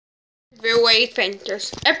Railway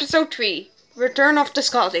Adventures, Episode 3, Return of the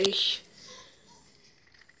Scottish.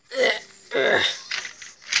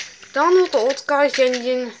 Donald, the old Scottish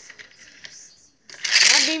engine,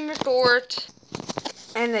 had been restored,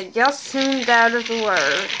 and it just zoomed out of the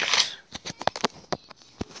work.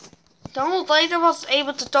 Donald later was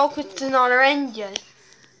able to talk with another engine.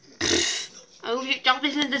 "Oh, your job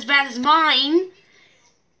isn't as bad as mine,"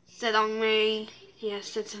 said Angmary.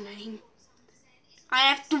 Yes, that's her name. "I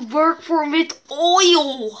have to work for him with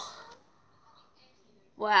oil."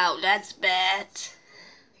 Wow, that's bad.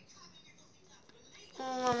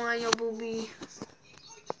 Oh my, your booby.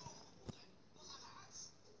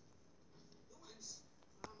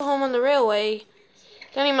 Home on the railway.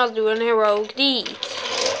 Then he must do an heroic deed.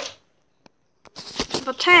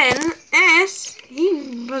 But then, as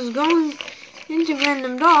he was going into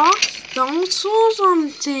random docks, Donald saw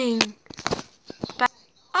something.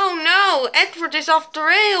 Oh no, Edward is off the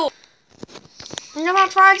rail. I'm gonna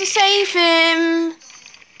try to save him.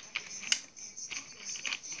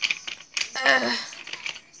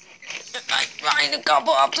 I tried to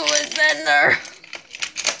couple up to his sender.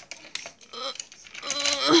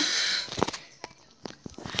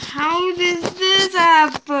 How did this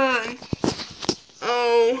happen?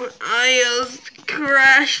 Oh, I just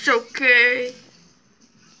crashed, okay.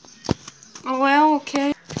 Oh well,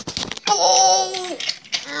 okay. Oh!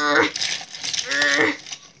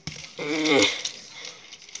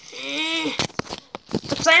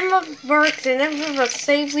 The plan worked and everyone was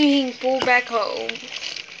safely being pulled back home.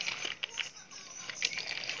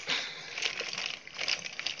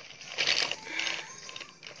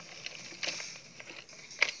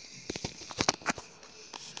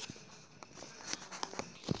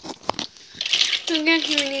 Again,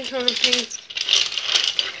 we need something.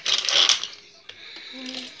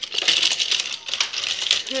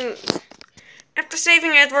 After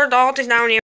saving Edward, the halt is now near.